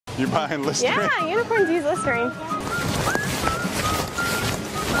You're buying Listerine? Yeah, unicorns use Listerine.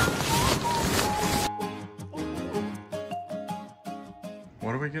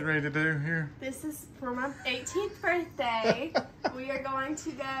 What are we getting ready to do here? This is for my 18th birthday. We are going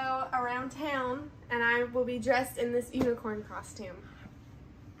to go around town and I will be dressed in this unicorn costume.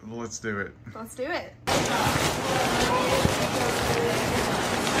 Let's do it. Let's do it.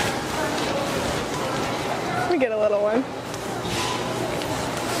 Let me get a little one.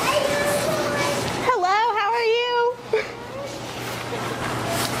 Hello, how are you?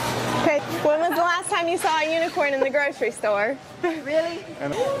 Okay, when was the last time you saw a unicorn in the grocery store? Really?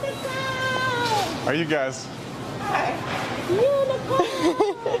 And are you guys? Unicorn!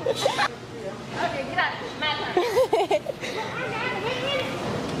 Okay, get up. My turn.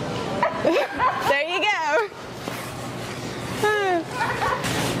 There you go.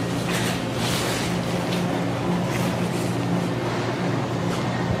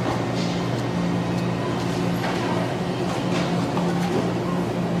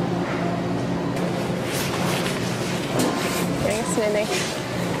 Thanks, Minnie.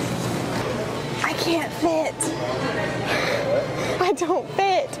 I can't fit. I don't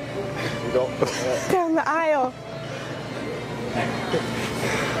fit. You don't? Down the aisle.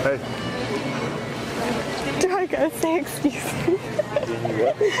 Hey. Do I go say excuse me?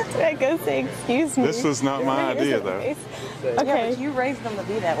 Do I go say excuse me? This was not my idea, though. Okay. Yeah, but you raised them to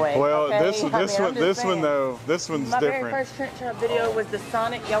be that way. Well, okay? this one though, this one's My different. very first Trent Trump video was the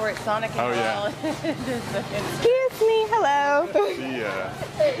Sonic. Y'all were at Sonic. Oh, yeah. Excuse me. Hello. Yeah.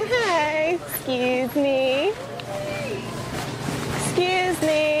 Hi. Excuse me. Excuse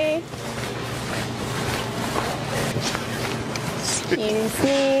me. Excuse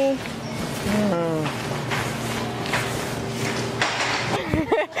me.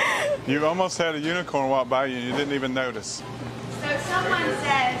 You almost had a unicorn walk by you and you didn't even notice. So someone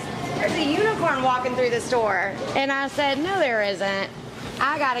says, there's a unicorn walking through the store. And I said, no, there isn't.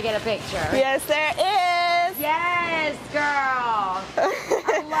 I got to get a picture. Yes, there is. Yes, girl.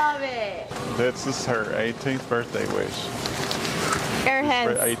 I love it. This is her 18th birthday wish. We're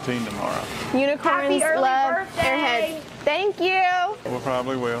Airheads. 18 tomorrow. Unicorns Happy early love birthday. airheads. Thank you. We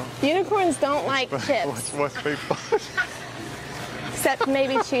probably will. Unicorns don't like chips, What's people? except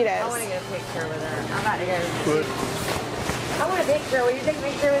maybe I want to Cheetos. get a picture with her. I'm about to go. Look. I want a picture. Will you take a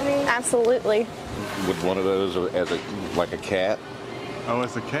picture with me? Absolutely. With one of those as like a cat, Oh,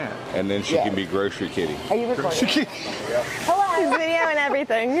 it's a cat. and then she can be grocery kitty. Are you recording? Hello. Video and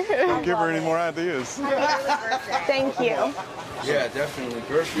everything. Don't give her any more ideas. Happy early birthday. Thank you. Yeah, definitely.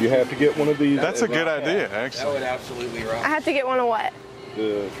 Grocery. You have to get one of these. That's a good idea, That actually. would absolutely rock. I have to get one of what?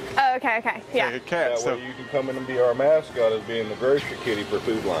 The, Oh, okay. Like Yeah. a cat. that So way you can come in and be our mascot as being the grocery kitty for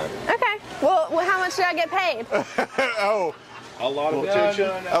Food Line. Okay. Well, how much do I get paid? oh, A lot of attention.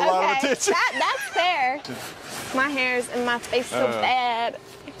 a lot of Okay, attention. that's fair. My hair's in my face so bad.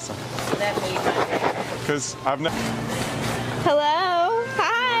 Because I've never Hello.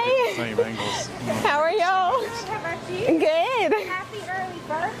 Hi. same angles. How are y'all? How about you? Good. Happy early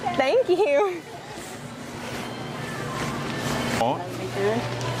birthday. Thank you. Oh,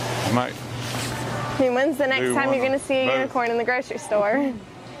 might. I mean, when's the next Do time one you're going to see a both. unicorn in the grocery store?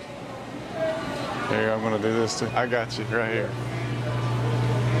 Here, I'm gonna do this too. I got you right here.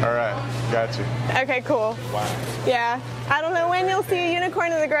 All right, got you. Okay, cool. Wow. Yeah. I don't know when you'll see a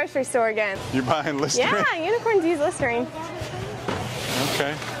unicorn in the grocery store again. You're buying Listerine? Yeah, unicorns use Listerine.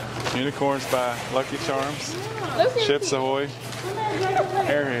 Okay. Unicorns by Lucky Charms. Chips Ahoy.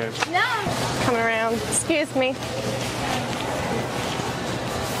 Airheads. Coming around. Excuse me.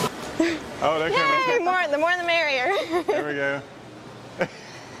 Oh, they're Yay! coming. The more the merrier. There we go.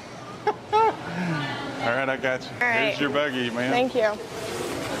 All right, I got you. All right. Here's your buggy, man. Thank you.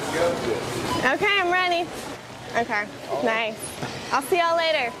 Okay, I'm ready. Okay, nice. I'll see y'all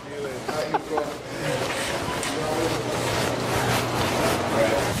later.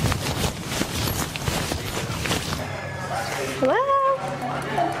 Hello?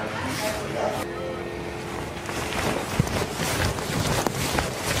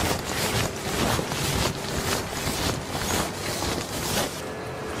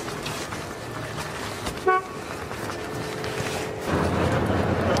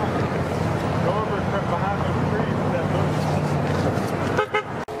 Go over behind those trees with that book.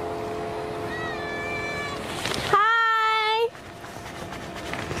 Hi.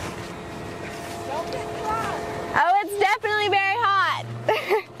 Oh, it's definitely very hot.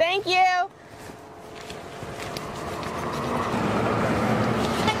 Thank you.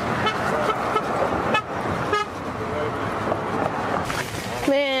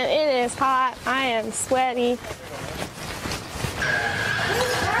 Man, it is hot. I am sweaty.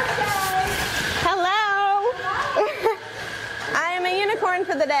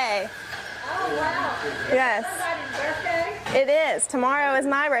 unicorn for the day. Oh, wow. Yes. Somebody's birthday? It is. Tomorrow is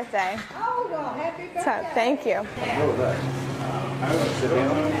my birthday. Oh, well, happy birthday. So, thank you.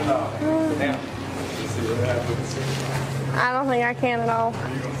 I don't think I can at all. Are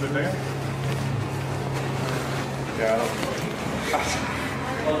you going to sit down?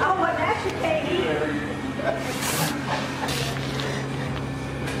 Oh, well, that's your Katie.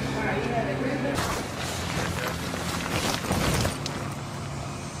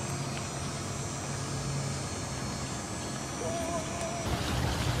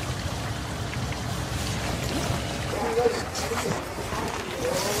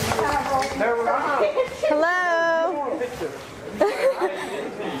 Hello.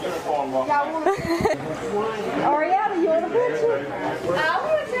 Ariana, you want a picture? I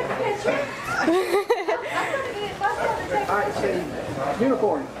want to take a picture.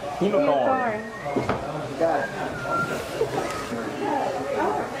 Unicorn. Unicorn.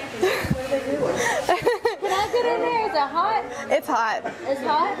 Can I get in there? Is it hot? It's hot. It's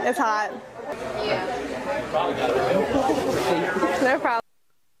hot? It's hot. No problem.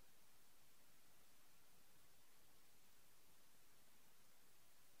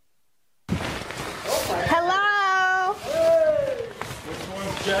 Hello. Which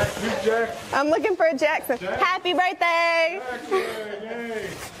one's Jack? Who's Jack? I'm looking for a Jackson. Happy birthday. Yay.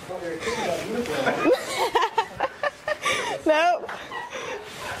 Nope.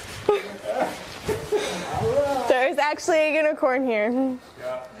 There's actually a unicorn here. You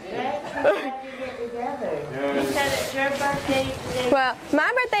said it's your birthday today. Well,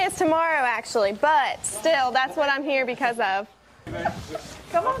 my birthday is tomorrow actually, but still, that's what I'm here because of.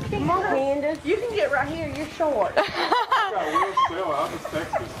 Come on, Candace. You can get right here. You're short. I got Will Stella. I'll just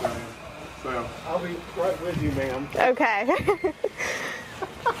text this thing. So I'll be right with you, ma'am. Okay.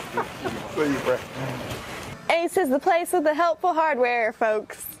 See you, Brett. Ace is the place with the helpful hardware,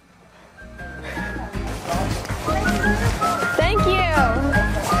 folks.